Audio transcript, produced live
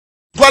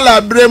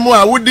Pola bremu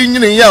a wodi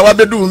nyine ya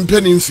wabedu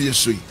mpeni mfie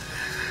so yi.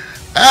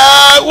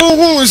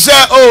 Wo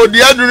say oh the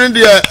adunu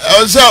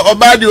de say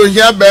oba de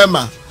ohia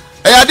bema.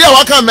 Ya de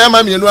waka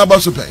mema mienu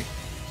abaso pai.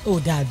 Oh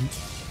Dabi.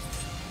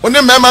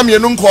 One mema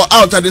mienu nko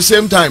out at the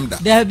same time da.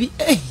 Dabi.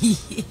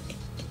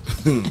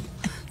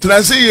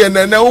 Transi ye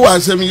na wo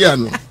asem ye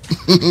no.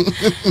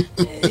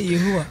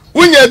 Yehowa.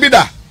 Wunya bi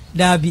da.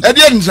 Dabi. E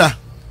de nza.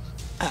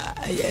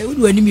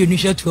 Wudi wani mienu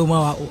hweto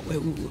mu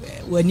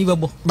wani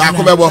bebo.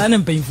 Baako bebo. Sana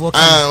mpanyfo.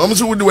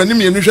 Omso wudi wani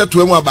mienu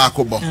hweto mu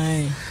baako bo.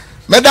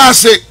 Meda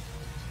say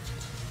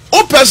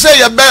o pese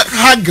ye be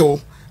hagel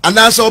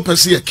anasa o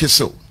pese ye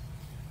kiso.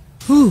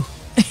 Who?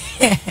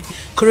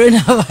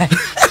 Coronavirus.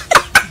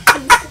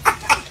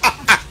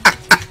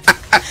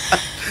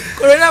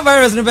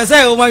 Coronavirus no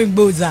pese o ma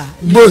boza.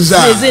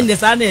 Boza. Is in the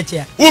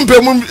sanity.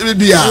 Umpe mu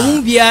bia.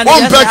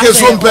 Umpe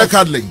kiso umpe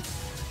cuddling.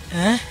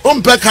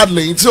 Umpe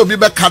cuddling so be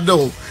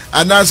cuddle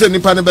anasa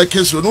nipa ne be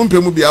kiso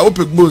umpe mu bia o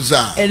pe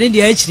boza. E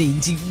dey actually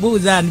nti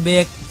boza no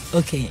be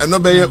okay. E no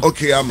be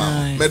okay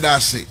ama. Meda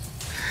say.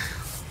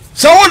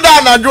 So what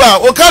da na do a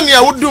o kan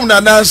ya wudum na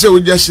na say o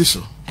jesi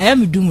so. I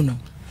am dum no.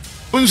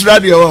 Unsra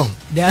de wo.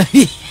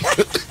 Dabi.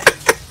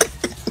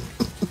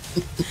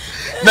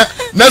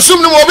 Na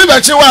sum no obi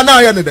be che wa na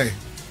ya ne dai.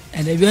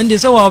 And e bi onde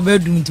so wa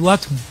bedum to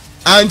watum.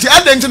 Anti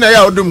adent na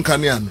ya odum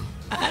kan ya no.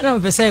 I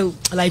don't say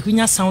like when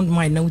you sound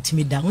mind na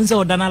utimi da. Unse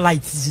odana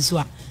light so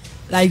a.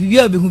 Like bi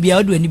obi hu bia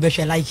odo ani be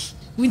hwe like.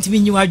 Untimi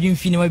nyi wadwen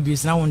fi na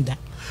wabirisi na wonda.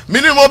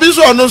 Minimum obi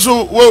so no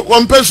so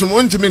one person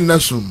untimi na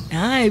sum.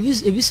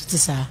 Ebi so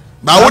tsa.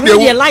 Ba wo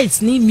de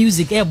lights need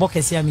music e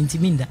bokese am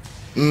ntimi nda.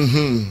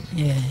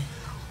 Yeah.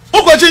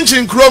 Uko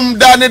chinchin krom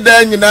da ne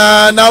da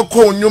nyina na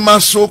ko nyuma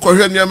so ko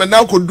hwe nyama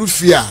na ko du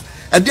fia.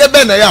 E de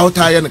be na ya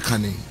hotaye ne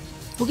kane.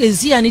 Okay,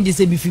 see ani de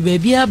se bi fi ba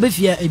bia be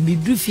fia e bi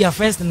du fia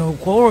first no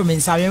ko me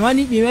nsa me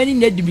wani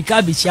ne de bi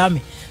ka be chia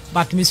me.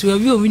 But me so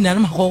wi o wi na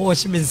na ko wo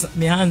she me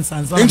hands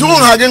and so. Into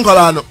won hage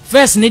nkola no.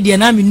 First ne de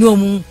na me no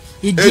mu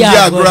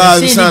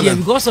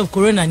because of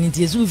corona and it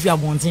is if you are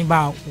wanting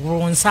about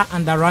ronsa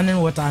and the running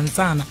water and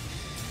sana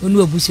when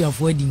we bush your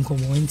for the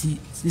community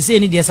say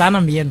any dear sana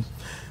me no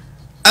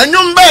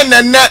anyum be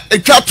na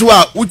etwato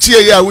a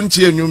utie ya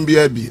wuntie anyum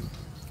bia bi.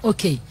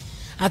 Okay,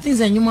 I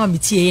think anyum am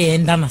tie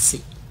enda na say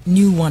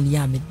new one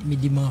ya me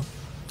di ma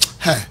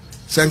he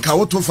senka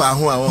wo to fa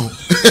ho a wo.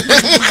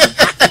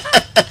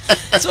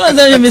 So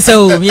and me say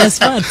oh we are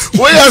smart.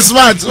 We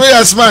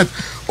are smart.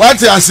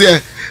 What you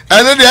say?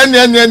 And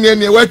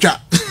then wetcha.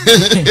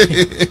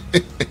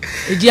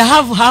 Do you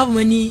have how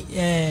many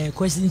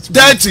questions?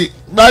 30.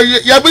 But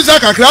yabuza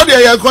kakra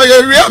de ya ko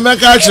ye wi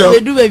ameka show. We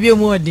do baby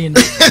more than.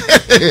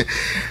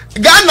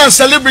 Ghana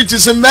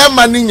celebrities and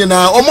mema ni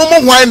nyina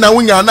omomo hwan na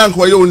wunya na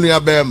nko ye onua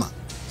bema.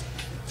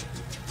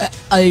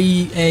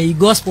 I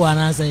gospel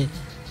and say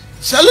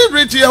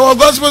celebrity or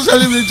gospel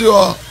celebrity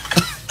or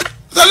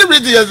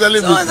celebrity is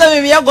celebrity.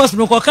 So me ya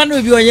gospel ko kan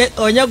obi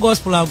onye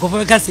gospel an ko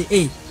fa say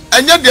eh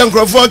anya de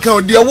nkrofo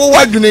kan de wo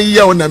wadwene ye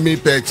o na me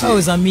peti.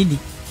 Oh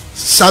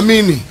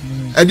Samini.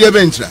 E de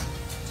bentra.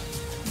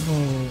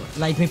 Oh,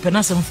 like me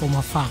penasem from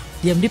afar.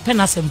 Dem de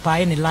penasem pa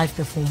in live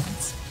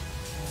performance.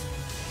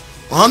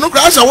 Oh no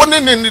crash a won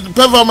in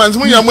performance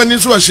mu ya mani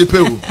so ahyepe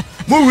o.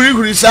 Mu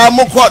huri sa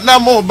mo ko na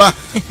mo ba.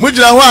 Mu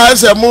gira ho a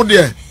se mo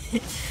de.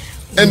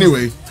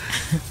 Anyway.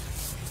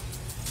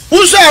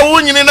 Usa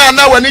wonyini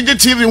na wani je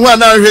TV ho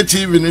na hwe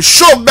TV ni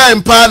show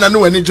ben pa na no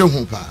wani je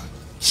ho pa.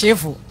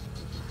 Chefu.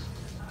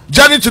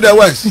 Journey to the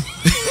West.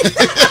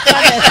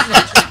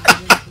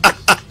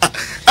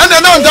 And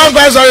then on down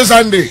by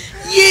Sunday.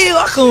 Yeah,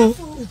 wako.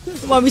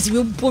 Mama si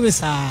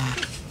pomesa.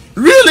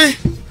 Really?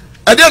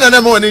 I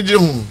didn't know any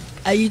jihun.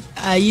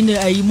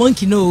 I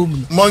monkey no.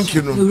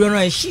 Monkey no. You don't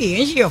know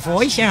she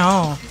for she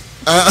oh.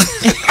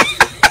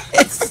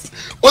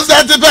 What's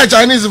that the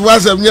Chinese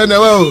was a near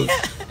well?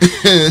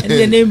 And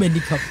the name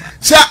medical.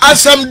 Say as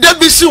some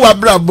debisi wa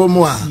bra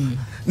bomoa.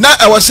 Na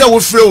I was say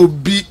we free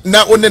be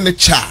na one ne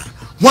cha.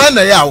 Why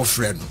na ya our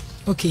friend?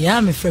 Okay,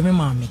 I'm a friend,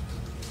 mommy.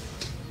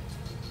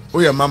 Oh,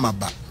 your mama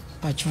ba.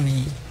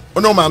 Patroni.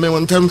 Oh no, mommy,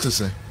 one time to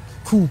say.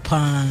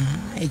 Coupa.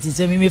 It is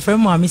me friend,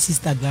 mommy,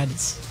 sister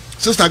Gladys.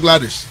 Sister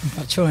Gladys.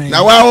 Patroni.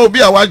 Now I will be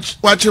a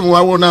watching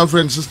our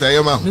friend, sister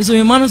Emma. So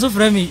your man also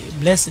friend me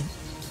Blessing.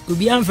 Could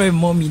be I'm friend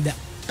mommy that.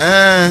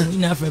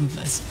 Ina friend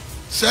Blessing.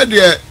 Said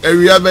the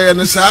area by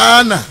an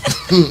sana.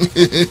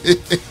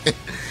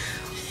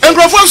 And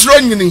Crawford's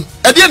running.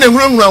 I didn't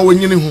run when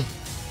you knew.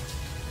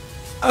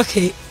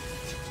 Okay.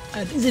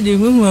 I think the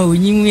woman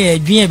when you were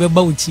dream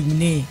about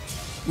him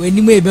when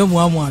you may be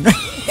one.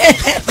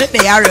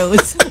 The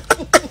arrows.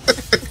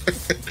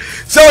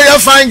 So you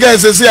fine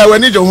guys say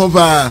when you home.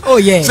 Oh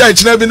yeah. Say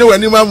it's never know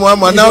when you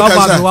mama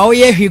now. Wow,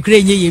 yeah,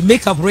 you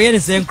make up real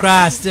same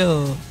class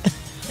still.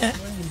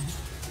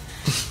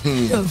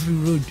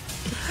 Road.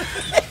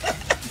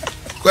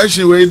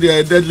 Question where they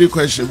are deadly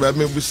question, but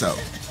maybe so.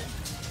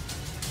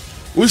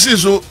 We see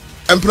so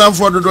and plan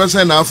for the door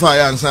send our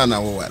fire and son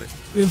our worry.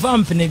 We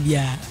found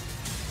Penebia.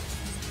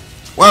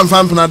 One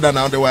fan panada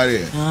now the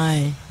warrior.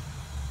 Aye.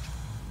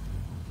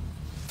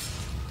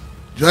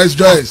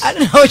 Joyce. I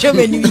don't know what you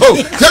mean. Oh,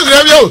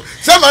 tell you,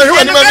 some are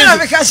here.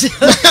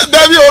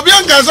 David,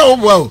 Obianca, so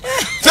well.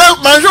 Tell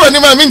my show, and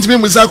I mean to me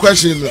with that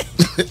question.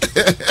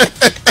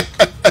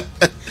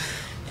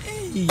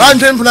 I'm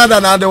telling you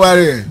another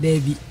way.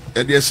 Baby.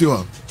 Yes, you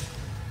are.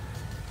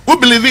 Who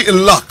believe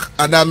in luck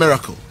and a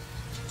miracle?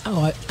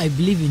 Oh, I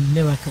believe in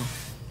miracle.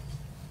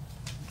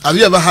 Have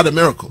you ever had a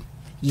miracle?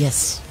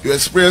 Yes. You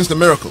experienced a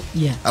miracle?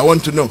 Yeah. I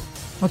want to know.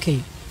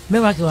 Okay.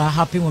 Miracle are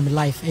happening in my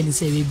life. And he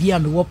say, baby,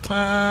 I'm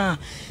a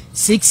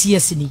 6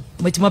 years in it.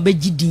 But my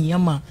baby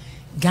Yama,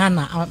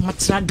 Ghana,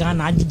 Matra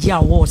Ghana, I did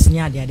awards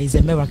near there. There's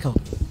a miracle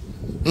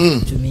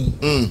to me.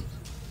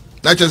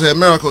 Not just a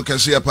miracle, can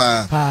see a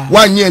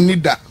 1 year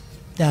need that.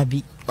 That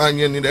be 1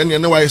 year need, and you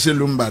know why I say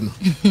Lumban.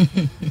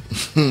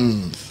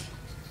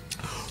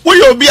 Will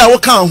you be our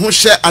count who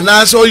share and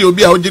answer you'll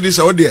be our this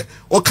or dear?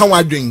 What can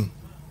I drink?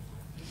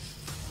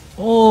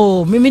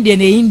 Oh, maybe they're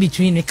in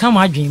between. They come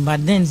out dream,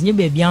 but then you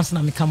baby answer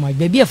me come out.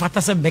 Baby, if I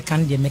say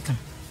becan, they make them.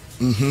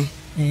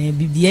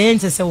 The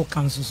answer say what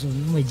council so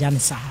no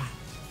Janisa.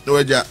 No,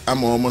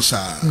 I'm almost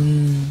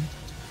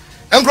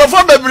and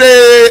Crawford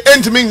Bebre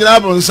ain't mean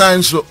the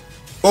sign so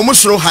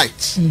almost so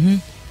height.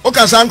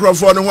 Okay, San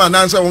Crawford and one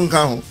answer won't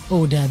count.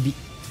 Oh, that be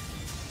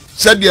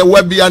said your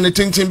web be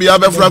anything to be able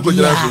to frack with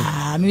you.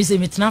 Ah, me say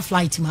it's not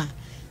flight, man.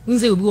 We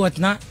say we what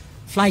not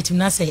flight,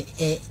 na say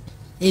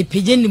a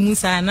pigeon the moon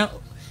na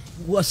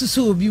was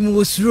so be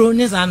more slow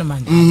as animal.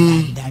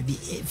 That be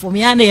for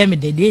me, I am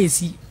the day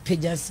see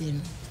pigeons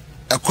in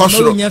a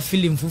costume. You're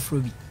feeling for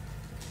free.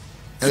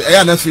 I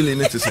am not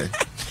feeling it to say.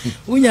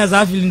 When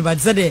you're feeling, but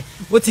said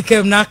what he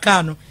came now,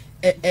 can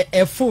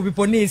a fool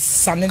people need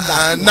sun and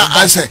that. Now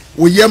I say,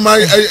 we hear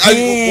my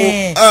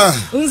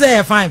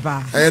fine,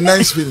 pa. A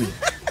nice feeling.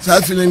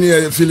 Start feeling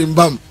here, feeling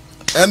bum.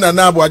 And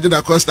now I did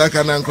a Costa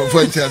can and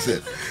confront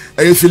yourself.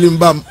 Are you feeling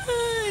bum?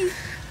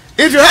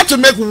 If you had to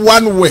make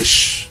one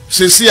wish,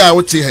 see, I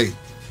would say, hey,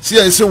 see,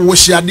 I say,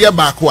 wish your dear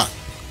back what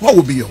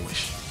would be your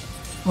wish?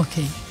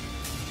 Okay.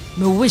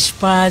 My wish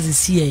pass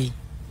is here.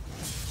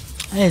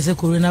 I say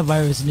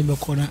coronavirus in the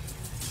corner.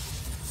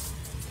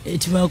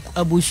 It's my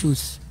abu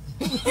shoes.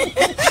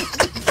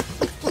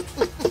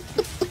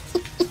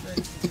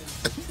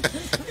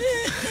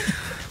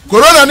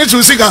 Corona needs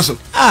to see castle.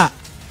 Ah.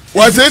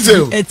 What's it?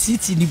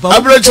 It's in the boat.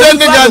 I'm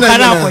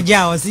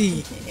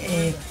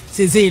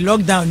say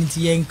lockdown into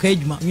your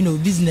encouragement, you know,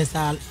 business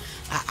are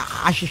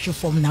should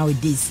form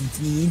nowadays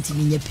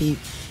into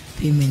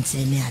payments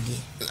and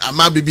I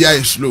might be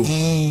slow.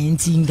 And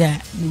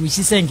tinga which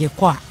is saying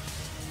qua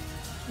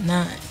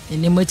na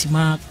in the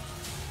multi-mark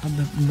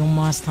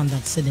normal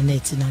standard said the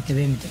net in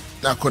academic.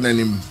 Not calling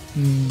him.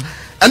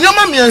 And your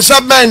mommy and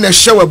some man a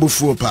shower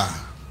before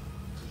pa.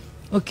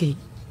 Okay.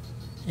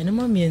 And the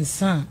mommy and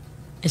son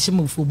a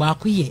shimmer for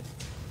Bakuye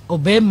or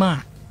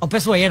Bema or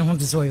Pessoa want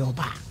to saw your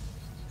bar.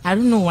 I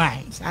don't know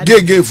why.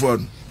 Gay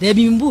one. There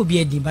be mbo be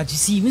edi, but you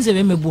see, we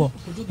say me bo.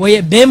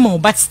 We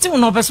bemo, but still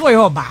no person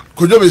your bar.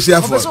 Could you be see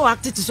for? So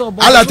active to so.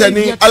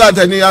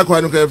 Alatani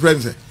akwa no ke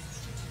friends.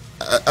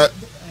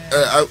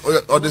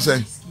 Or the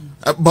say.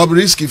 Bob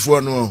Risky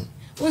for no.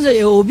 We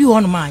say obi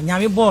one man,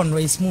 nyame born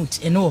no smooth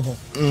e no ho.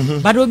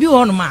 But obi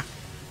one man.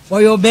 For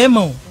your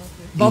bemo.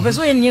 But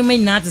person you may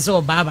not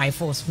so bar by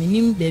force.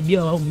 Meaning baby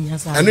or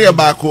munyasa. And you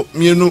back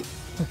me no.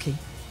 Okay.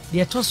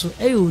 The tosso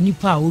e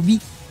nipa obi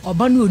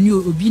obanu oni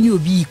obi ni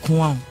obi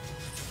iko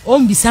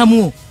on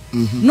bisamu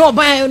no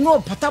ba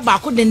no pata ba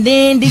ko den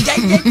de jai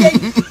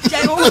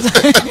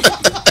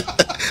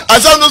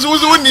asa no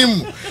so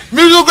nim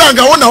mi so kan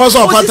ka wona ho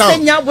so pata o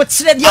nya bo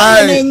tire de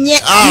onenye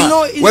you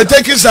know we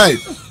take it side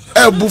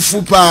e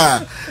bufu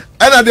pa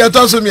e na de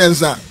tosso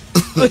miensa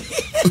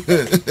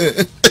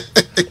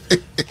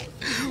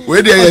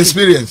we dey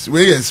experience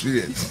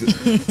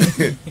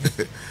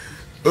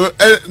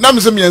na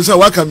me se miensa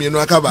waka mienu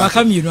akaba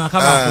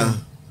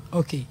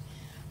okay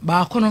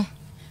ba kono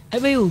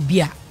ebe obi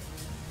a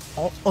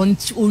on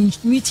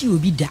meeting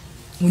obi da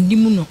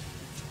onimu no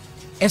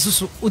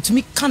esoso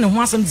otumi kan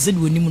ho asem de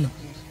onimu no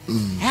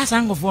aya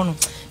san go for no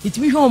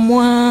itumi hwe omo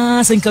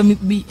asenka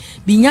bi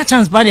nya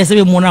chance ba de se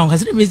be mo na ho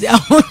se be se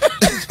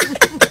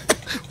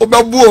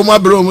obabu o ma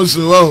bro mo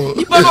so wo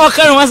ipo no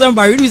kan ho asem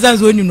ba reason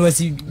so onimu no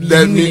asi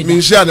then me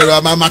share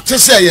na ma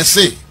tese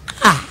yesi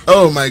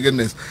oh my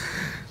goodness.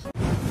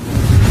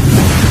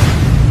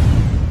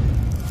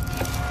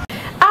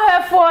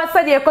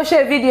 Said you could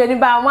share video ni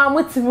ba wa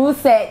mutimi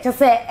say just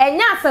say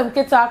enya asem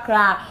keto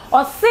akra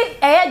o si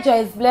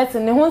Joyce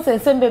Blessing ne hu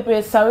sensem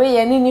bebre sorry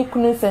ye ni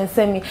kunu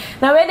sensemi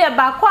na we de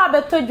ba ko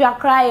abetodwu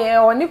akra ye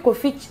oni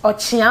kofi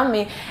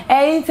ochiame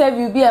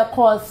interview bi e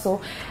course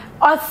so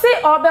o si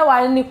obe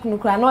ware ni kunu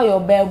kra na oyo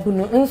ba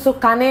bunu nso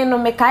kane no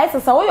me kai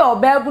sesa wo yo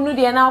ba bunu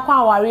de na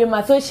kwa ware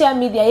ma social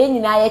media ye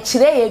nyina ye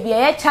kire ye bi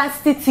ye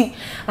chastity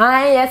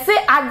ye say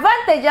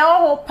advantage e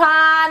wo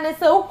pa ne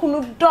se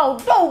ukunu do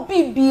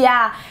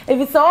bibia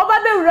if so oba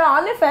be wura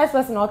on the first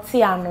person o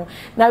ti ano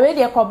na we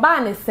de ko ba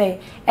ne say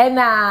e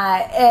na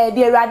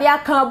de awade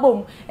aka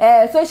bom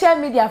social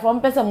media from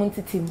person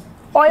muntitim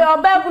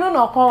oyo babunu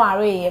no kon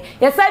ware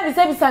ye say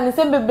bisa ne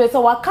sem bebre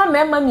so waka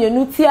mema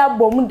mienu ti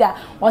abom da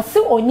o se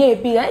onye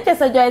bi na je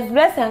say Joyce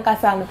Blessing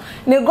ankasa no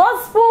ne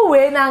gospel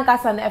way na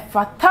ankasa na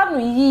efata no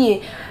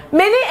yie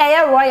many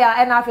royal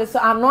and afi so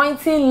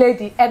anointing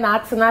lady and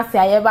atena se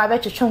aye ba be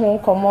twetwe ho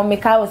nkomo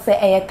meka wo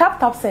say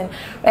tap sen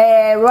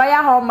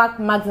royal hallmark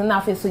magazine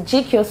afi so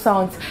GQ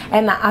sound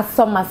and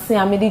asomase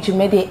amedi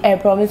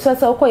jumede promise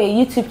so ko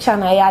YouTube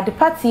channel ya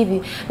Adepa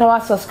TV na wa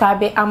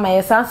subscribe ama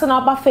yesanso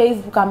na ba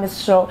Facebook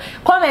amestro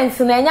comments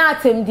na nya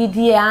atem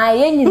didi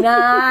ye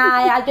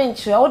nyina ya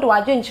adwenkyere wo de wa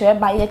adwenkyere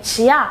ba ye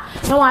chia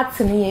na wa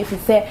atene ye fi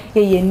se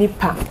ye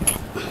nipa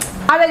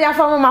abeja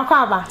fomo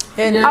makwaba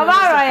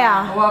abaro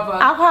ya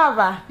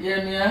akwaba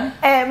yenia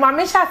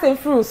mami shate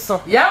fruit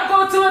so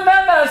yanko tu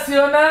nana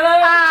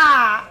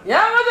sionana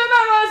yanko tu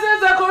nana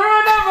se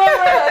corona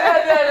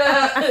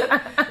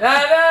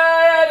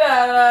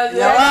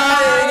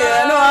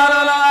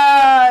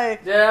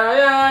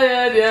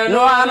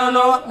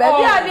no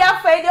baby abi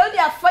afai de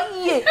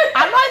afai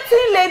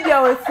anointing lady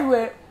o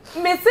siwe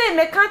me say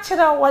me can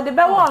chira what the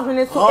be won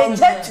hune so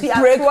ejet to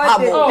break den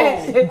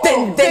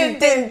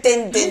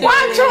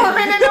one two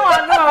me no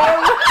one no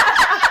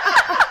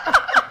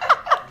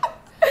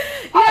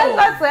yes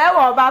that's why we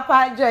Papa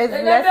Joyce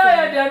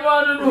Blessing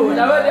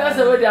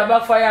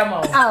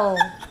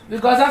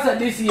because that's a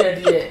this year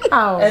dear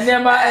and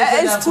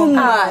it's too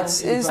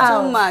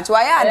much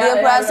why are they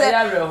say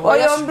or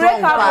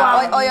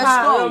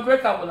you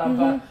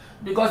breakable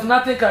because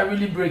nothing can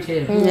really break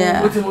him.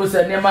 What it was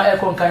never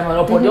econ kind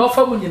of upon the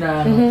offer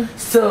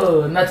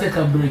so nothing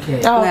can break him.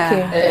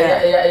 Okay.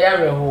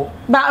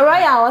 But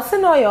Royal was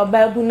no your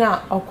Bible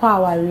now or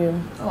kwa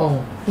room.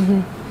 Oh.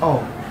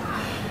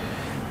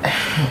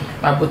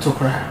 Abuto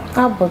cry.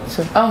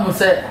 Abuto.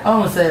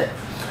 I say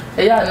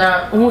yeah,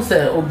 now who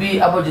say obi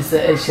aboji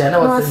say Asia na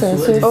what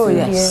say oh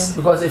yes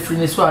because if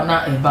you so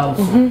na about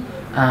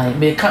I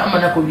may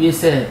come na ko wie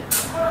say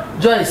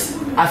Joyce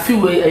I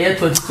feel we a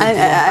 20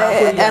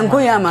 I'm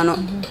going no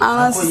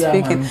honestly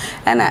speaking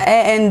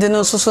and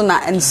no so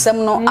na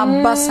ensem no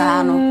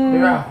abasa no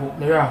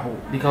miracle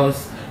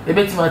because e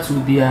betima to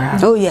be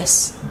oh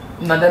yes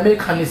na the make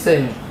can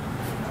say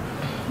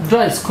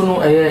Joyce kuno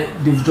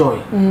Dave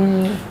Joy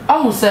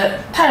I say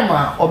time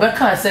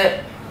obeka say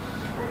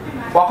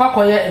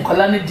wakakoye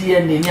nkola ne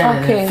DNA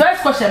nya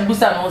first question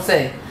busa no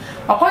say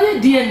akoye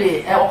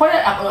DNA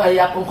akoye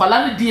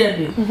nkola ne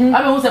DNA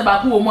abe hu say ba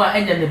ko wo mu a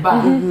enya ne ba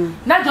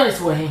na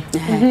Joyce wo he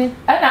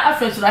na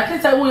afenso I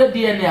think say wo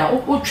DNA a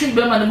wo twi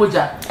be ma ne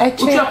moja wo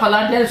twi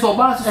akola de so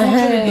ba so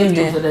twi ne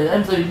DNA so dey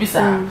am so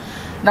bisa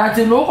na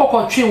ti no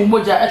kokko twi wo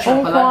moja e twi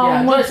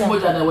akola de Joyce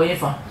moja na wo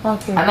yefa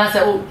ana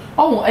say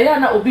oh eya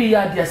na obi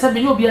ya dia say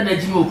be obi na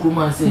jimi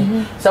okruma say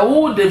say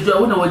wo Dave Joy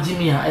wo na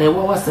wajimi a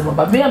wo wase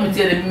ba me am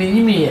tie me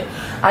nyimi ye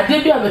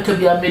ade bi abeka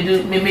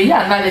bi me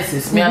ya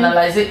analysis me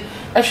analyze e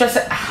hwe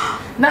say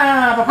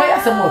na papa ya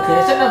say mo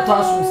okay say na to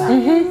aso sa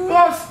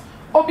because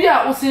obi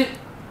a wo say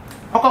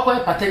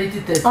okokko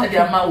paternity test e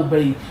dia ma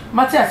obai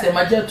Matia say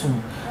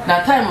majetum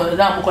na time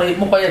na mo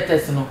koye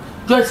test no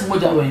Joyce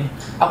moja we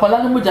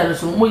akwala no moja no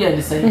so mo ye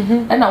ni say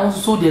e na wo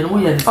so de no mo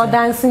ye ni o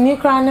dance ni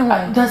kra ne ho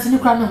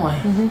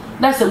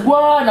na say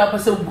go na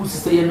pese gu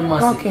sister ye no ma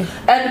say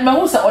and me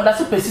hu say o da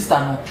so sister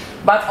no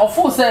but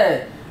of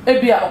say e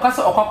bia o ka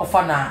say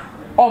okwakofa na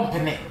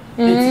ompene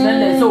eti na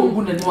na say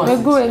ogu na ni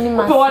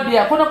wa ko wa de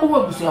akona ko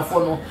abusuafo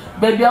no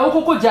ba bia wo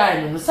kokko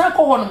jai no sa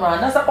ko ho no ma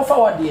na sa ko fa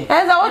wa de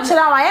za wo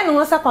kira wa ye no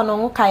ho sa ko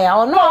no kaya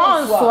ono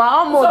onso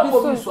a o mo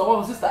bi so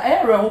o sister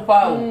e re ho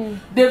pa o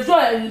Dave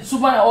Joy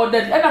suba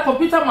ordered e na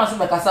computer man so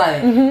be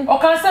kasa e o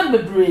kan send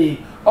bebre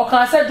o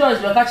kan say Joyce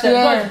be ka che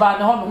Joyce ba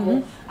ne ho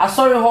no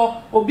asori ho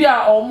obi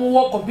a omo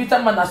wo computer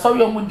man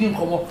asori omo din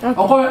komo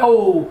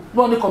o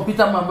no ni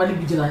computer man mani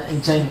bi gina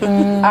enchen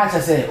a che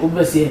say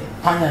obi se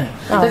panyan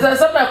there is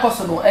some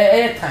cost no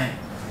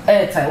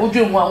time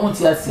ojo mu awon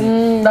ti ase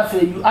that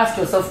way you ask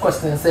yourself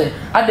questions say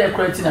are they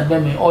creating a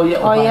beme or ye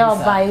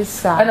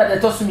obaisa and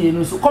that to me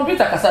no so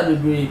computer kasa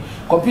bebre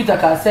computer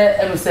ka say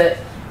em say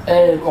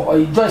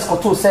Joyce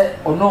koto say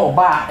ono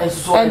oba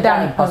enso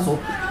so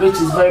which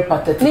is very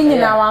pathetic ni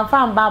na wan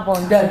fan babon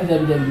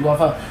debi wan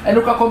fan and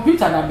look at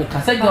computer na be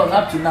kasa girl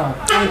up to now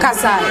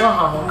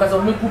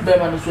kasa me ku be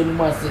man so ni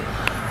mo ase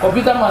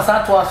computer ma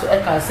sa to aso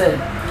e kan say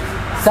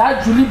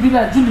sa Julie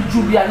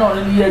Jubia na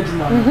on ni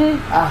adwuma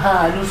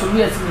no so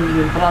yes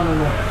ni plan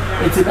no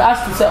it is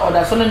asked to say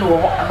order so no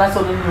and that's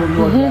all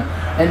no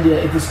and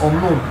it is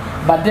unknown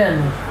but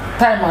then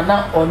time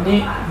na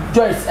oni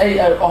Joyce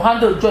or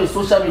handle Joyce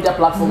social media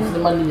platforms the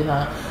money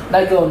na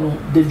like girl no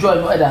the joy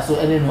no either so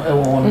any no e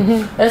wo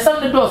and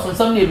some the doors on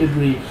some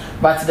bebre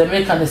but the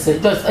make say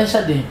just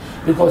ensure them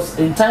because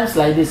in times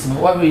like this no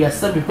why we are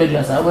still prepared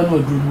as when we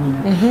do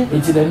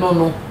into the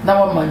no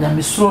na wa manya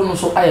misro no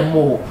so I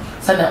more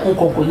sana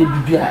unkonko ye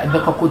bibia e be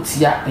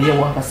kokotia e ye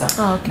wan kasa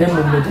na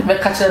mo me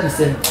ka kire ne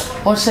say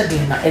on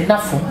shede na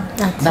enough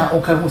na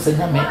onka hu se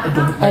nyame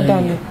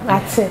edonu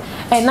ate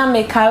na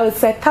me ka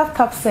say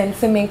tap send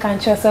se me kan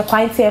kire say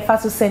quite e fa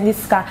so send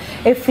this car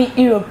efi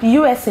Europe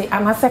USA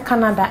and ase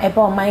Canada eba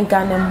o man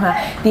Ghana mu ha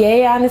de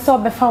eya ne so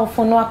obefa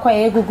phone no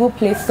akwa Google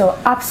Play Store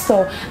App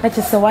Store na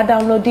chese wa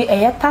download the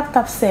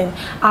tap send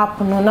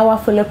app no na wa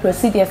follow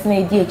procedures na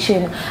e di echi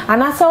no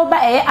ana so ba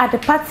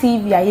Adepa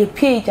TV a ye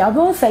page a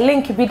bo se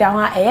link bi da ho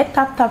a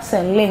tap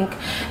send link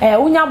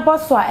unya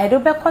boss a do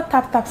be ko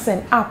tap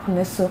send app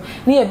ne so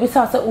ni e bi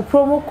sa o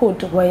promo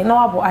code we na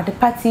wa bo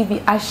Adepa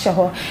TV ahye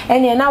ho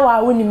ene na wa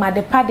woni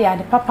Adepa de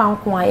Adepa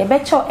panko a ye be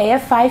cho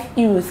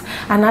 €5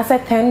 and as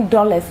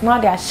 $10 now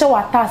they are show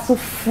ata so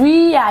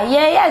free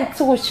ye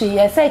ntu hwe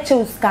ye say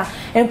cheuska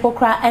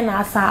empokra ena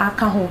asa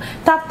aka ho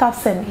tap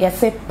send ye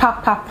say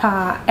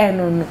pa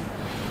eno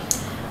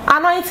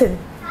anointing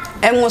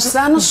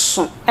Enwosra no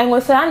so.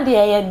 Enwosra ndi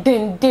ye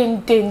din.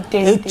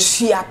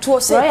 Echi ato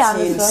seti.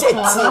 And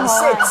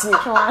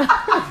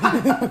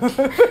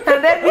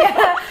then be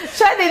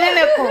shade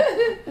leleko.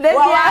 Then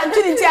be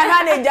antini ti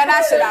aha na eja na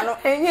hira no.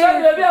 So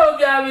be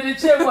obi a we the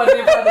check for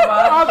the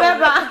ba.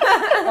 Obeba.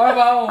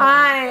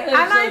 Ai,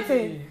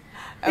 anointing.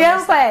 Bien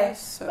kwa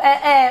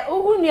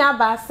uhunu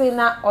abase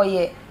na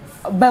oye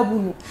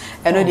babunu.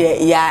 Eno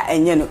de ya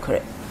enye no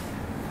kore.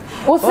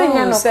 O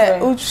senya no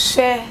kore. O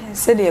share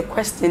say the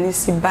question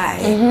is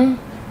by.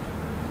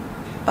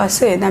 O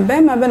say na be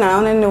ma be na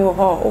one ne wo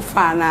ho o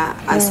fa na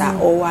ansa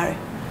o ware.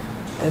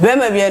 Be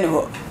ma bi ene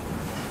ho.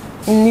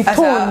 Ni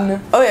ton.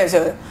 Oh yes.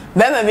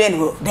 Be ma bi ene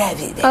ho.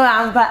 David. Oh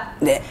amba.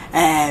 Be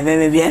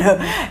ma bi ene ho.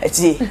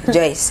 Ti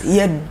Joyce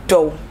ye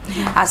do.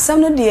 Asam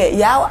no de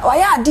ya wa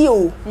ya ade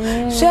o.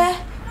 Hwe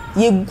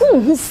ye gu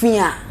hu fi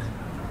a.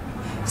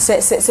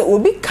 Se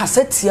obi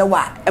kasetia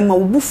wa ema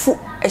obufu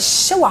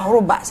ehye wa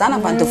horoba sana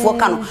pantefo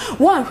ka no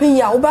wo ahwe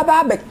ya wo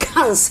baba be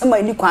kansa ma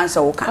ni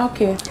kwansa wo ka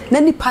okay na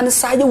nipa ne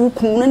saje wo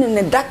kunu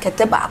ne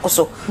dakete ba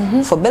akoso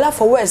for better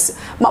for worse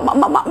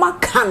ma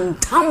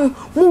kantam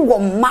mu wo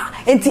ma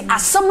enti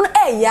asam no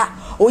eya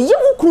oye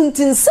wo kunu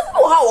tinsem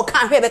wo ha wo ka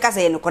ahwe be ka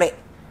se ye ne kore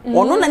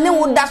wono na ne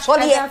wo da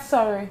sori ye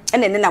sorry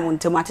ene ne na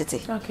montem atete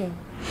okay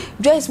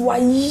Joyce wa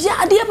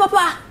ya de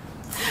papa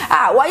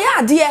waya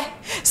ade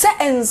se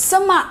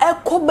ensema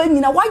ekoba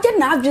nyina waje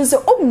na adwen se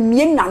o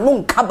mie na no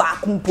nka ba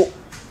kumpo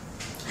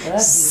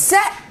se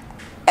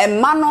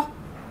emma no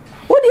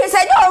wodi se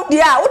je o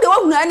dia wodi wa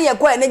hunu ane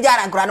ekwa ne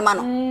jara nkura no ma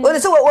no wodi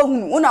se wa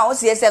hunu una o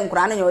se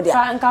nkura no nyo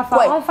dia nka fa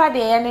on fa de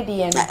ye ne de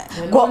ye no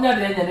ko nya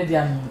de ye ne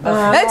dia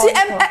no eti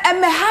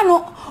emme ha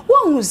no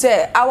won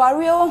se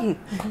aware o hu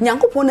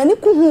nyankopon na ni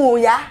ku hu o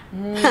ya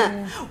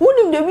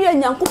woni de wi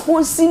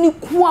nyankopon si ni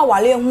ku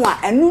awale hu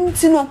a enu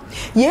nti no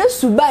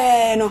yesu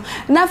ba no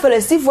na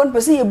farisifo no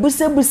pese ye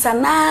busa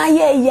na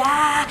ye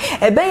ya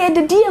ebe ye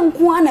de die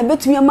nku a na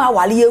betumi ma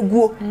awale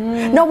aguo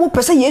na wo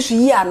pese yesu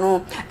yi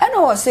ano ena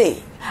wo se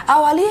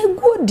awale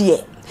aguo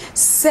de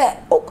se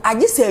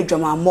agise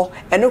adwamammo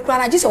eno kura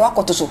na agise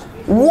wakoto so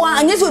wo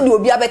anye so de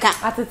obi abeka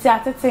atete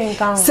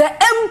nkan se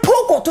empo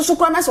koto so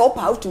kura na se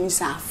opa utumi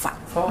sa afa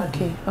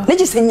okay ne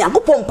gise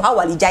nyankopon pa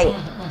awale jaye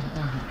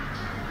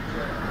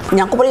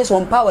nyankopon ye so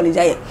mpa awale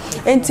jaye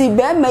enti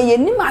be ma ye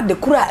ni ma de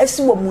kura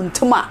asi wo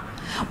muntuma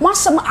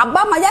mwasam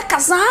abama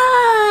yakasa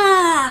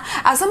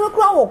asam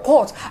kura wo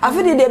court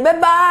afide de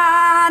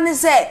beba ne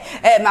se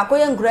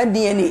makoye nkura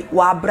dieni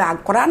wa bra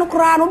kura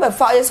no be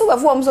fa ye so be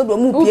fo so do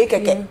mu pie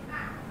keke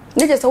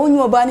ne je se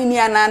wonyu oba ni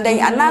anandan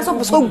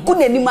anaso so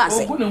gudani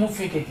mase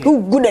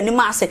gudani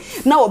mase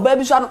na oba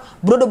bi so no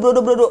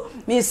brodo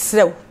mi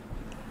srew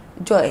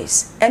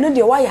Joyce eno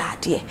de wa ya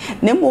ade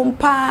ne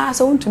mompa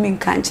so ntumi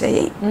nka nkire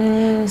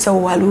ye so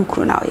walu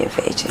kru na ye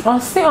feche on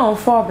see on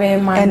for be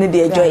man eno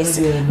de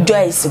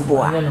Joyce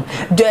boa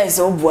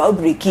Joyce oboa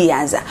obreki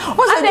yanza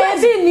o se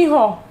Joyce ni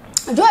ho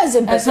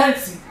Joyce mpesa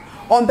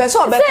on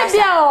person be kasa se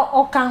bia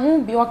o kan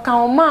hu bi o kan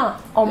o ma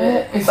o mo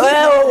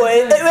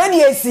we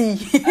ni esi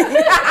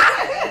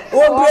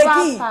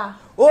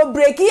o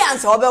breki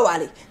yanza obe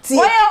wale ti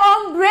we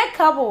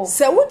unbreakable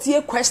se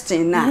wutie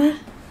question na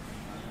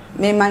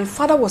my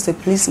father was a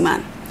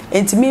policeman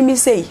and me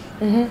say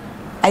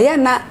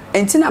ayana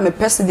entina me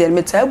president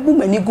me tabu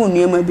mani gu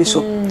nuema bi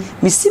so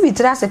me sibi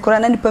tra se kora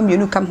na nipa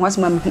mienu kam ho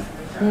asma me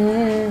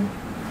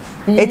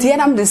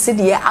etiena me se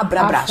de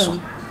abrabra so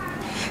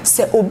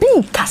se obi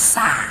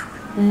kasa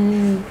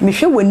me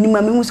hwe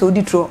wanima me hu se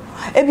odi tro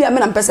ebia me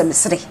na mpese me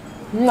sere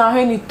na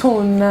he ni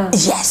ton na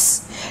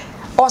yes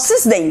or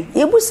since then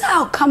you busa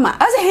how come I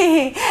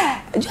say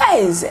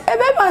Joyce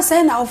ebe ma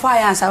say na ofa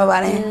ya ansa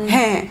baba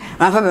ne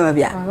ma fa be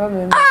bia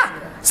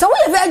so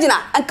we virgin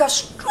anka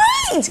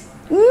straight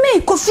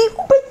me kofi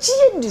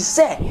obeji di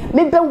say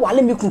me be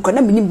wale me kunko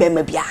na me ni be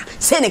ma bia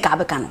say ne ka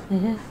be ka no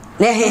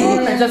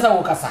ne just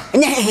wo kasa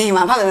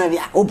ma fa be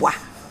bia obua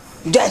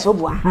Joyce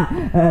obua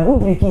o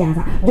break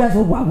yansa Joyce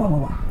obua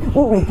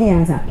o break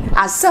yansa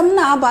asam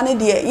na aba ne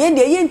de ye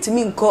de ye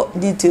ntimi nko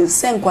details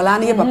sen kwala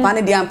ne ye papa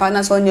ne de ampa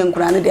na so nye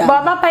nkura ne de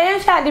baba pa yen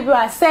sha de bi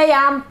wa say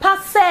ya ampa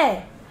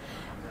say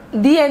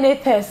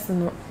DNA test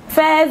no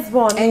first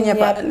born enye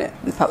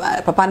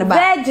papa ne ba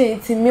virgin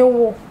ti mi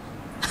wo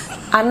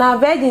ana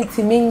virgin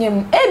ti mi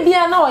nyem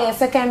ebia na o ye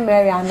second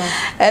Mary ana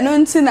eno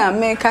nti na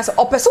me ka se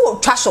opese wo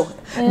twa so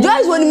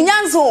Joyce woni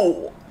nyanso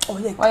Oh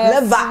yeah,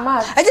 clever.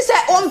 I just say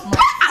on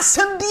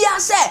asembia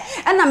say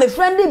and my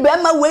friend be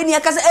ma we ni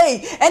aka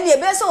say and e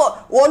be say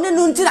won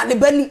no nti na de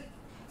bani.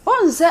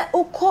 On say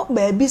ukọ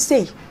baby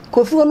say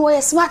Kofi no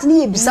we smart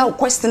ni e bisa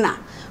question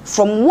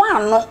from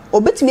one no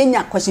obetimi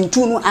anya question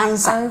two no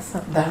answer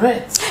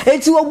direct.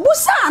 Enti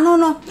obusa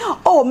no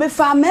oh me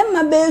fa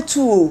mema be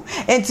two o.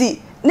 Enti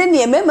ne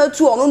ne mema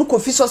two ono no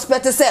Kofi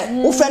suspect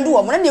say wo friend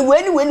wo mo ne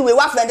we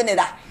wa friend ne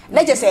da.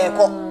 Na je say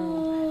ko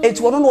eti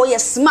wono no ye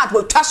smart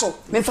we twaso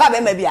me fa be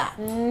ma bia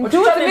do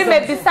to me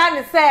bisa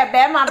ne say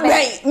be ma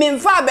be me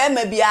fa be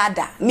ma bia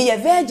da me ye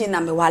virgin na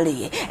me wale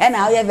ye e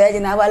na ye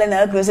virgin na wale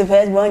na close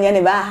first born ye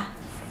ne ba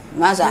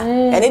masa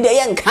ene de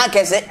ye nka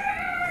kese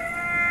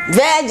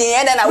virgin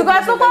ye na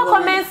because so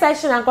comment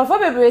section and for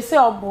be say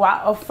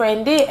oboa of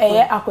friend e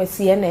ye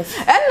akwasienes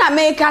e na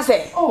me ka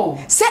say oh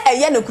say e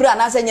ye ne kura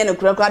na say ye ne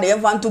kura de ye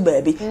fa nto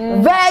baby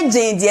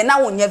virgin de na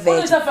wonye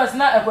virgin so first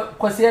na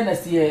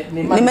akwasienes ye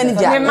me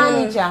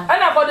manager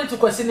and according to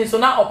question so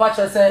na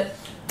opacha say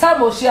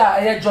time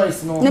Oshia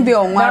Joyce no ne be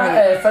on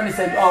worry funny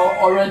said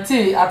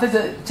orientate at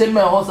the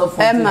chairman house of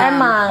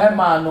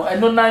Emma no and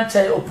no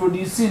nanche o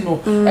produce no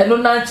and no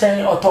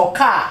nanche or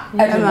toka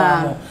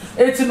no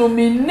it no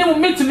mean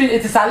to me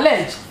it is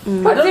alleged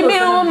but the me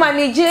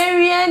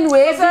Nigerian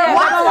way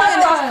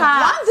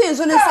one thing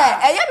so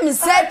say e me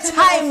say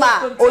time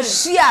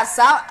Oshia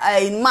sa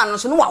man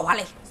so no wa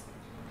wale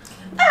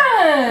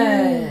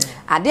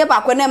ade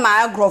ba ko ne ma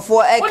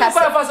agrofo e ka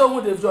say first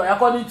who Dave Joy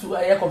according to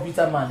a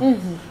computer man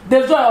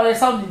Dave Joy or a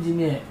sound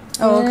engineer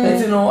okay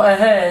you know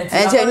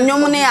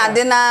nyom ne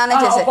ade na na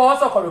je say ko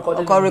record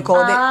so who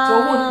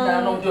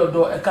na no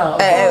do e kan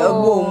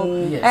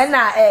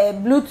na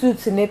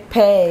bluetooth ne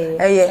pair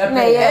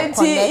na ye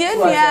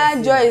nia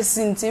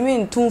Joyce ntimi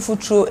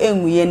ntumfutro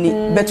enwuye ni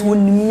but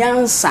wonim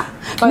nyansa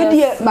me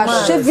de ma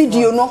hwe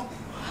video no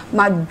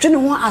ma dwene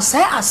ho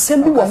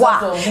asem bi wo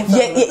ho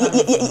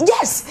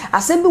yes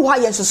asem bi wo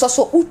ye nso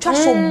so utwa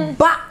so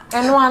ba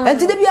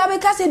enti de bia be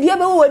ka se bia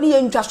be wo ni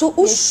ye ntwa so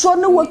uso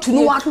ne watu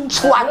no watu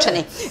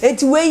atwene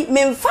enti we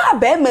memfa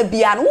ba ma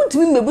bia no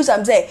wontimi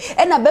mebusa say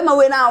e na ba ma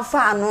we na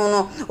afa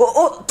no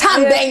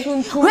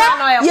tamben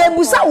ye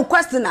busa wo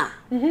question na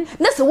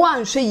se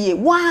wan hwe ye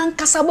wan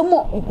kasa be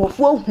mo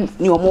nkofo ahu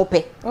ni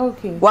omope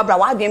okay wabra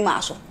wadwen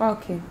ma so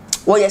okay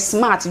we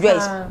smart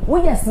Joyce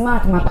we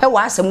smart ma pe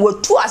wa asem we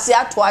tu ase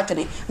ato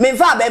atwene me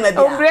fa ba ma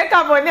bia o break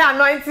up on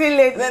anointing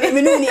lady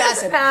me no ni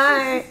asem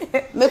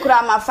me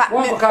kura ma fa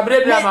me ka bre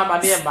bia ma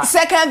ne ba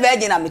second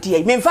virgin na me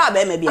tie me fa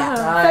ba ma bia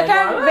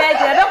second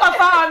virgin do ko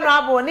fa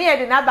honorable ni ye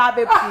di na ba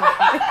be pu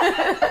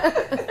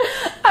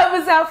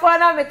abusa for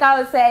na me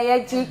ka say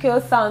ye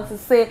GQ sound to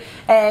say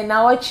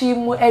na wachi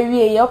mu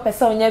awie ye o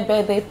pese onye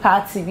birthday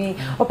party bi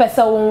o pese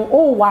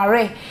o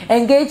ware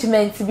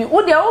engagement bi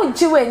o de o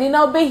jiwe ni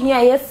na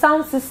obehia ye sound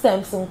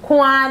systems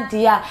nko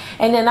dia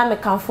ene na me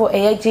kan for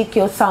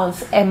GQ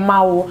sounds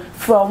emawo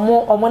from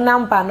omo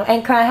number no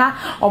enkran ha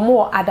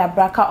omo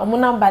adabraka omo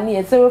number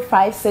ni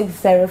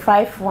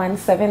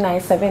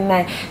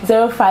 0560517979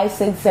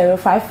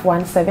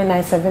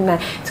 0560517979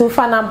 to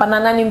fa number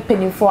na ni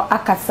mpeni for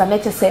akasa na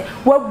che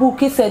we book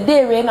se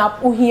dey we na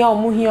ohia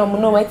omo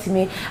no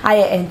watimi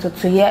aye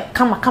entoto ye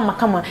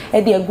kama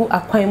e de agu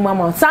akwan mu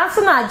ama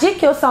sanso na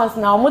GQ sounds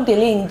na omo de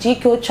in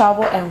GQ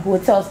travel and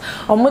hotels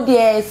omo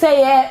de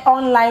say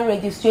online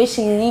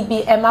registration ni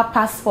bi Emma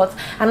passport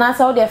and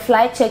also the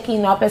flight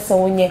check-in na person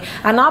wonye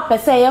and now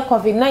person ye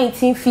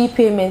COVID-19 fee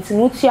payment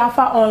no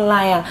tuafa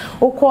online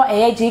ukọ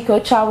GQ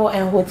travel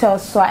and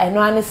hotels so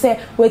eno an say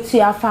we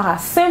tuafa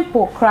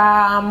simple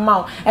cra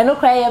amount eno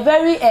cra ye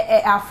very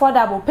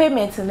affordable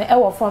payment na e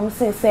wo form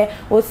say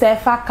o say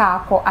fa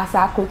ka akọ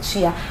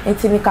asakotua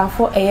entimi kan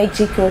for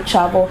GQ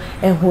travel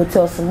and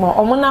hotels mo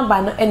omo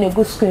number no ene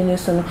go screen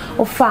so no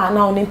o fa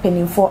na oni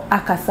penifo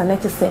akasa na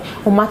say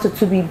o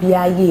matoto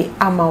bibia ye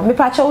ama me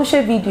pa cha wo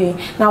share video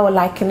na wo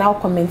like na wo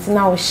comment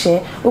na wo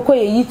share uko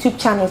ye YouTube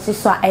channel so the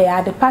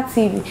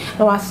TV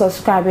na wo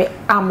subscribe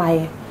ama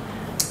ye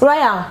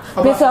Royal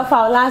this of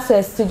our last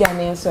studio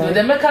name so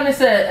the mechanic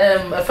say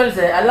friends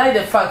I like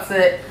the fact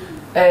that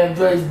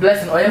Joyce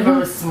Blessing or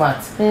very smart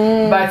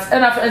but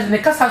and the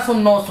kasa so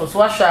no so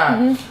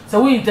asha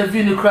so we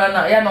interview the crowd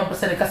now ya no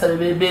person the kasa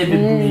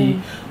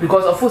baby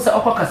because of course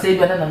okwa kasa e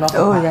na no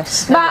oh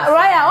yes but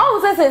Royal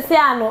what was say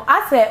ano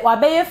ase wa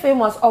be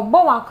famous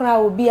obo wa kra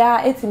obi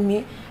a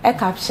etimi e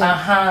caption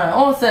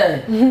all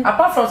say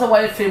apart from so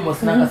why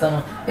famous na kasa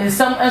no in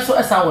some also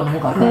esa won ho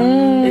kakra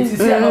it is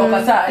say no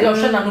kasa e o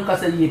hwe na no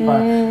kasa yi pa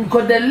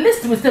because the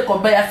least mistake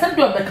of by asem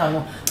bi obeka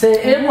no say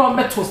everyone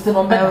be toast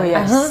no be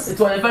it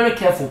was very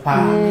careful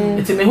pa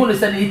it me who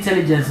say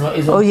intelligence no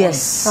is oh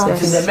yes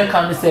the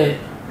mechanic say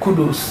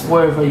kudos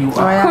wherever you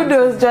are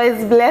kudos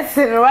Joyce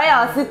Blessing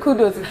Royal say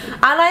kudos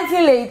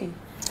anointing lady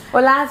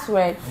last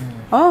word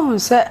oh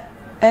say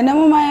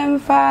enemu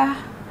mayemfa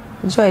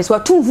Joyce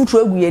what two foot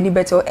aguye ni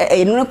better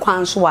enu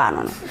kwan so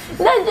ano no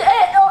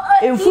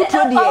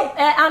enfutro de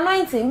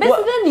anointing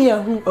basically ne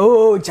hu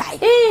oh jai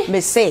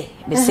me say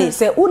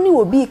say oni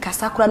obi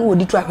kasakura na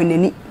odi to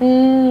ahwenani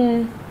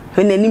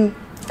hwenanim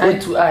eye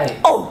to eye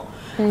oh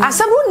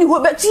Asabu ni ho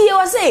betie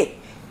wa say.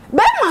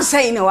 Be ma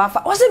say na wa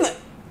fa. Wa say me.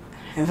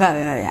 Enfa be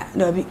ya.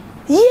 No bi.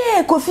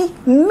 Yeah, Kofi,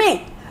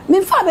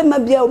 me fa be ma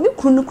bia o me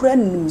kru no kura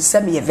nim se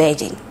me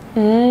virgin.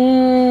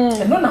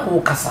 No na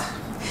wo kasa.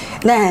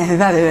 Na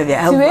va be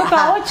bia. Ti we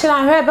ka o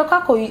chira hwe be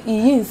kwa ko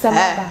yi nsem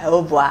ba.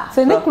 O boa.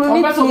 Se ne kru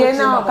ni tie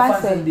na o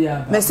ka se.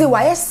 Me say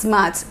why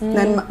smart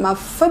na ma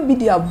fa bi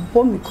dia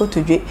bo mi ko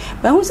to dwe.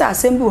 Ba hu say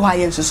asem bi ho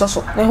ayen so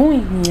so. Na hu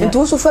yi.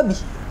 Nto so fa bi.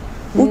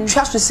 Wo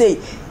twa so say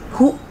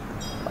who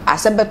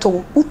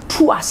asebeto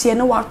utu ase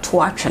na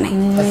wato atwene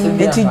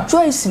enti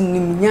Joyce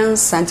nim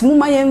nyansa nti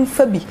muma ye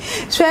mfa bi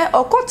so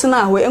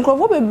okotena ho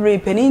enkrofo bebre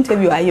pani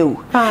interview ayo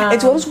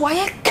enti wo so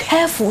why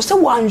careful so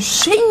wan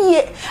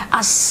hweye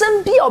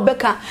asem bi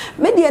obeka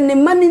me de ne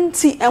mane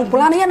nti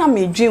enkola na ye na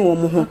medwen wo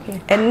mo ho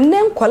enne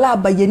enkola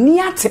aba ye ni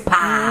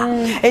atepa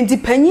enti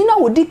panyi na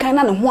wodi kan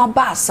na ne ho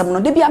aba asem no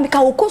de bia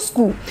meka wo ko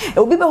school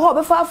obi be ho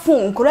be fa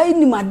phone enkola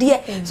ni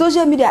made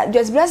social media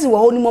Joyce Blessing wo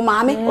ho ni mo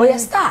maame o ye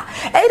star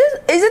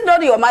is it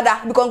not your mother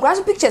because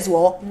graphic pictures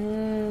were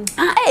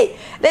hey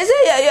they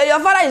say your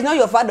father is not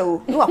your father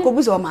you are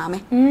kobu so mama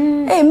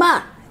hey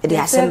ma they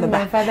assemble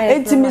ba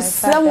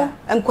etimisem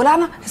enkola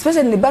na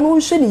especially ne ba no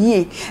hwe ne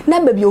yie na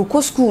ba bi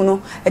okọ school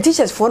no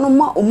teachers for no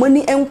ma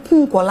omani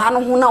enku nkola no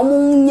ho na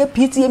omunye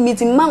PTA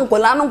meeting ma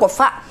nkola no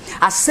gofa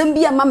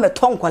assembly ma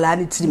meto nkola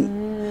ne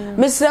tirim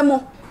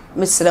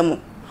mesremo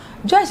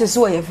Joyce is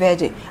a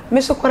virgin.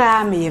 Miss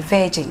Okora, me a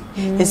virgin.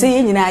 They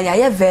say, you know, I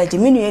am a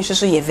virgin. Many years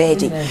so a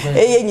virgin.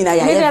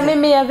 I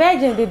may a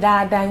virgin did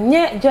that, and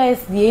yet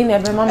Joyce, the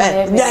never mamma.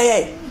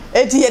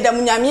 It's yet the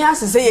Munyamia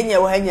say, you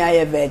are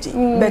a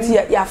virgin. But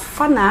yet, your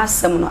fun as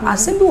some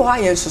assemble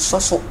higher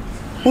so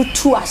who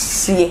to us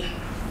see.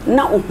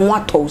 Now,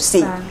 what to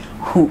say?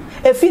 Who?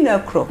 A female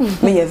crow,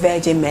 me a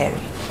virgin Mary.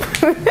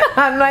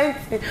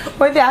 Anointing.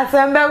 What you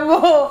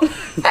assemble?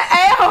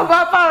 Eh, oh,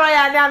 Papa,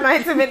 I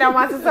anointed me. I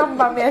want to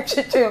somebody a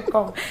chichu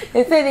come.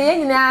 They say,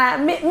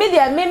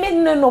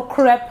 me no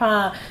crap.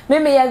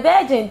 Me a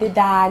virgin did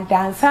that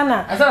dance.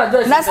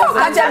 That's how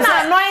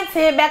I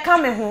anointed back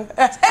coming home.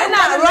 And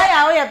I'm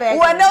royal.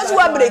 What else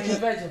were breaking?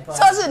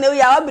 So, no,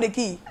 you are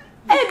breaking.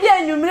 Eh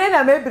bien, you mean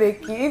I'm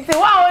breaking. It's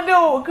wow,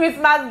 no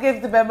Christmas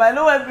gift, but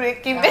no one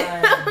breaking.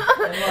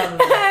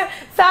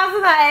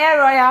 Sounds like a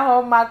Royal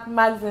Hallmark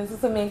magazine,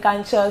 so me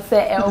can show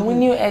say a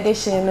new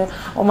edition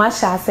or my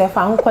self.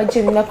 I'm quite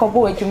in a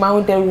couple of Juma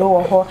with the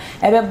lower hall.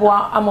 Ever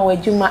boa, I'm a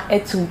Juma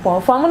at 2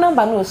 points. For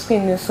number no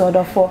screen sort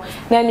of for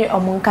Nanny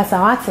or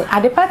Moncasawati.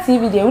 At the party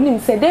video, when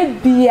said they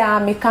be a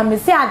me come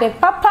say at the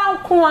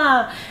papa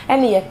kwa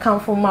any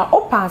account for my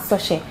opa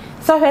social.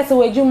 So first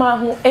we Juma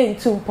who ain't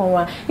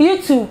 2.1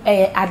 YouTube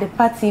at the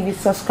party TV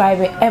subscribe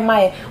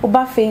MI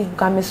oba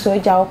Facebook and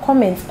soja or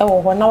comments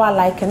or now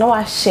like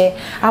no share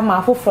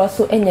ama for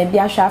so enya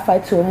bia hwa fa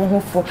to mu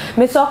hofo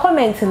me so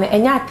comment na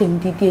enya atem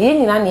didie ye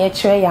nyina na ye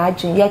kire ya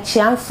adwen ye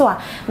chia nso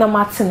a na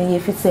matene ye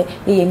fise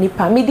ye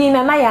nipa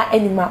medina na ya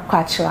anima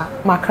kwachira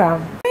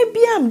makram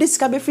bia am this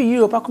ka be free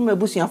Europe akoma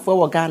busuafo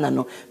wo Ghana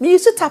no me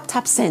use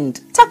tap send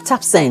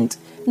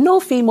no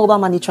fee mobile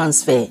money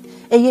transfer.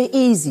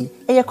 Easy,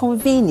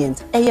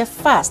 convenient,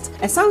 fast,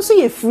 and sounds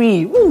so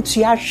free. Won't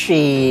you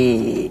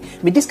share?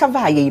 Me discover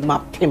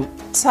my pimp.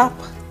 Tap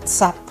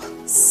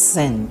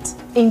send.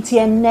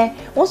 Intienne.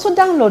 Also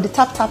download the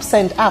tap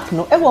send app.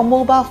 No, ever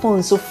mobile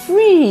phone so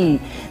free.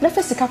 Let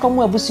us see how come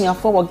we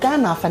busuafo wo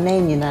Ghana for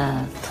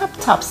na.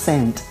 Tap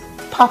send.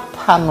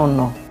 Papa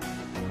no.